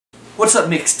What's up,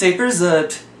 mixtapers?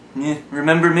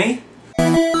 Remember me?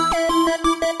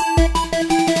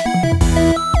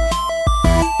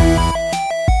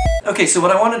 Okay, so what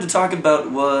I wanted to talk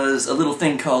about was a little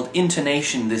thing called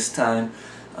intonation this time.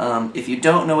 If you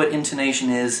don't know what intonation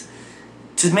is,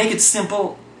 to make it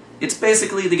simple, it's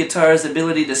basically the guitar's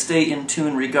ability to stay in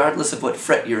tune regardless of what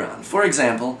fret you're on. For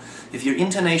example, if your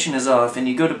intonation is off and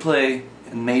you go to play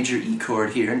a major E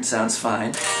chord here, and it sounds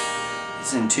fine,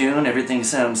 it's in tune, everything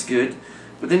sounds good,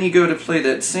 but then you go to play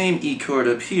that same E chord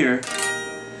up here,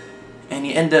 and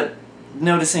you end up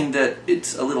noticing that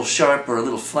it's a little sharp or a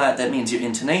little flat. That means your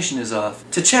intonation is off.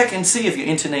 To check and see if your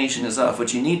intonation is off,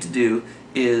 what you need to do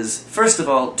is, first of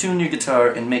all, tune your guitar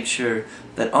and make sure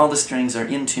that all the strings are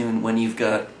in tune when you've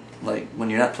got, when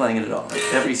you're not playing it at all.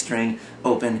 Like every string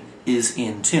open is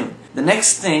in tune. The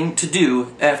next thing to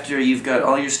do after you've got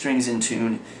all your strings in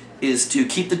tune is to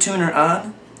keep the tuner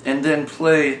on and then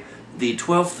play the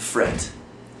 12th fret,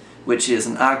 which is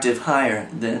an octave higher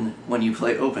than when you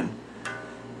play open.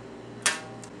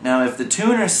 Now if the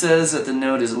tuner says that the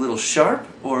note is a little sharp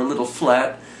or a little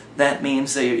flat, that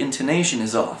means that your intonation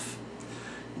is off.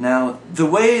 Now the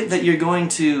way that you're going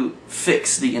to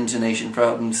fix the intonation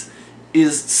problems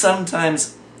is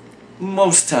sometimes,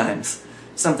 most times,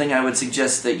 something I would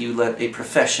suggest that you let a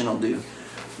professional do.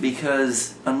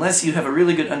 Because unless you have a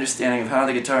really good understanding of how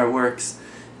the guitar works,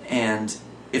 and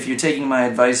if you're taking my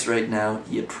advice right now,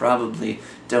 you probably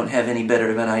don't have any better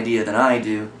of an idea than I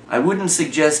do. I wouldn't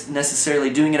suggest necessarily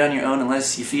doing it on your own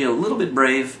unless you feel a little bit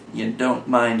brave, you don't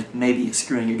mind maybe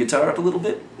screwing your guitar up a little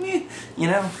bit, you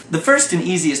know. The first and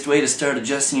easiest way to start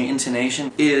adjusting your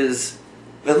intonation is,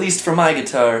 at least for my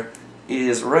guitar,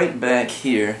 is right back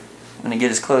here. I'm going to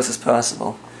get as close as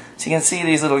possible. So you can see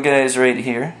these little guys right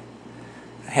here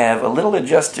have a little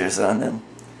adjusters on them,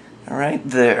 right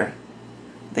there.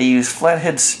 They use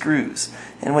flathead screws,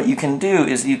 and what you can do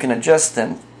is you can adjust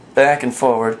them back and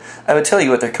forward. I would tell you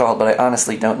what they're called, but I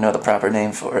honestly don't know the proper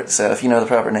name for it, so if you know the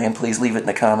proper name, please leave it in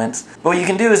the comments. But what you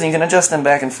can do is you can adjust them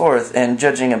back and forth, and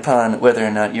judging upon whether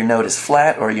or not your note is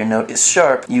flat or your note is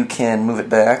sharp, you can move it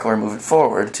back or move it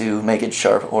forward to make it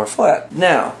sharp or flat.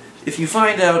 Now, if you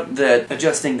find out that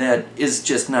adjusting that is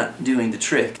just not doing the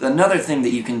trick, another thing that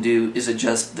you can do is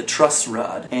adjust the truss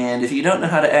rod. And if you don't know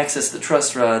how to access the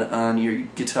truss rod on your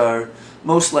guitar,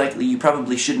 most likely you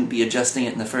probably shouldn't be adjusting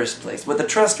it in the first place. What the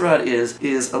truss rod is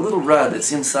a little rod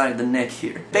that's inside the neck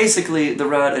here. Basically, the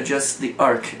rod adjusts the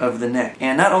arc of the neck.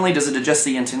 And not only does it adjust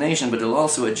the intonation, but it'll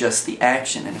also adjust the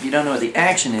action. And if you don't know what the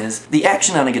action is, the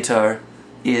action on a guitar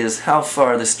is how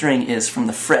far the string is from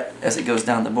the fret as it goes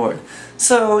down the board.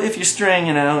 So if your string,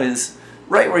 you know, is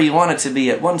right where you want it to be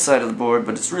at one side of the board,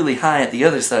 but it's really high at the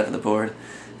other side of the board,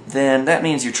 then that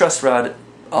means your truss rod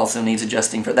also needs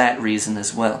adjusting for that reason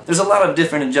as well. There's a lot of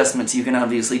different adjustments you can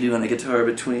obviously do on a guitar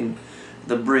between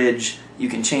the bridge, you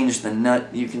can change the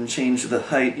nut, you can change the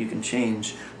height, you can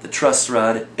change the truss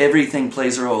rod. Everything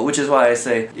plays a role, which is why I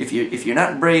say if you're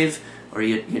not brave, or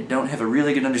you don't have a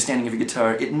really good understanding of your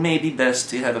guitar, it may be best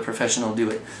to have a professional do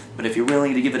it. But if you're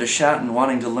willing to give it a shot and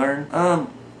wanting to learn,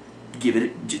 give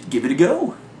it a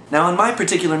go. Now on my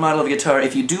particular model of guitar,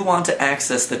 if you do want to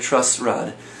access the truss rod,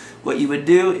 what you would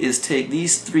do is take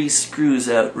these 3 screws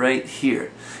out right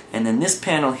here, and then this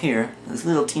panel here, this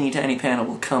little teeny tiny panel,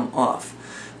 will come off.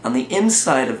 On the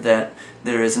inside of that,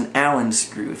 there is an Allen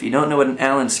screw. If you don't know what an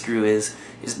Allen screw is,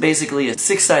 it's basically a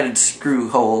 6-sided screw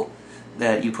hole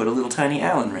that you put a little tiny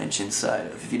Allen wrench inside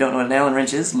of. If you don't know what an Allen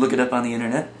wrench is, look it up on the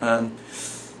internet.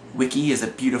 Wiki is a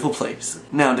beautiful place.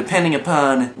 Now, depending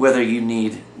upon whether you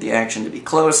need the action to be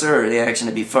closer or the action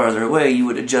to be farther away, you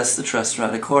would adjust the truss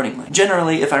rod accordingly.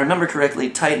 Generally, if I remember correctly,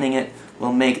 tightening it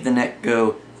will make the neck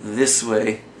go this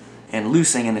way, and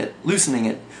loosening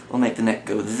it will make the neck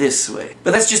go this way.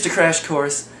 But that's just a crash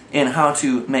course in how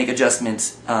to make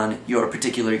adjustments on your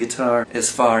particular guitar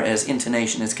as far as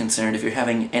intonation is concerned if you're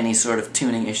having any sort of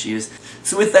tuning issues.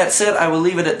 So with that said, I will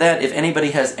leave it at that. If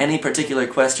anybody has any particular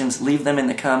questions, leave them in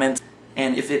the comments.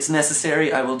 And if it's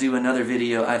necessary, I will do another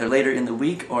video either later in the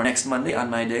week or next Monday on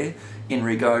my day in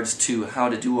regards to how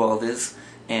to do all this.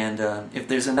 And if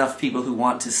there's enough people who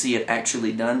want to see it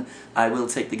actually done, I will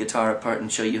take the guitar apart and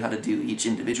show you how to do each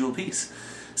individual piece.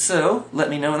 So, let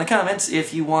me know in the comments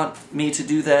if you want me to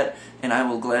do that, and I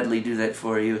will gladly do that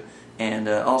for you. And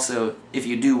also, if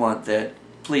you do want that,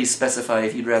 please specify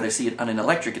if you'd rather see it on an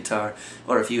electric guitar,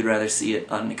 or if you'd rather see it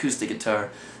on an acoustic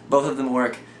guitar. Both of them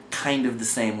work kind of the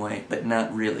same way, but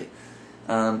not really.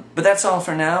 But that's all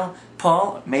for now.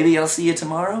 Paul, maybe I'll see you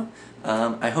tomorrow.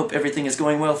 I hope everything is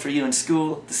going well for you in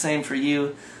school. The same for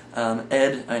you.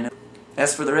 Ed, I know.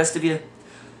 As for the rest of you,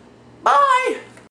 bye!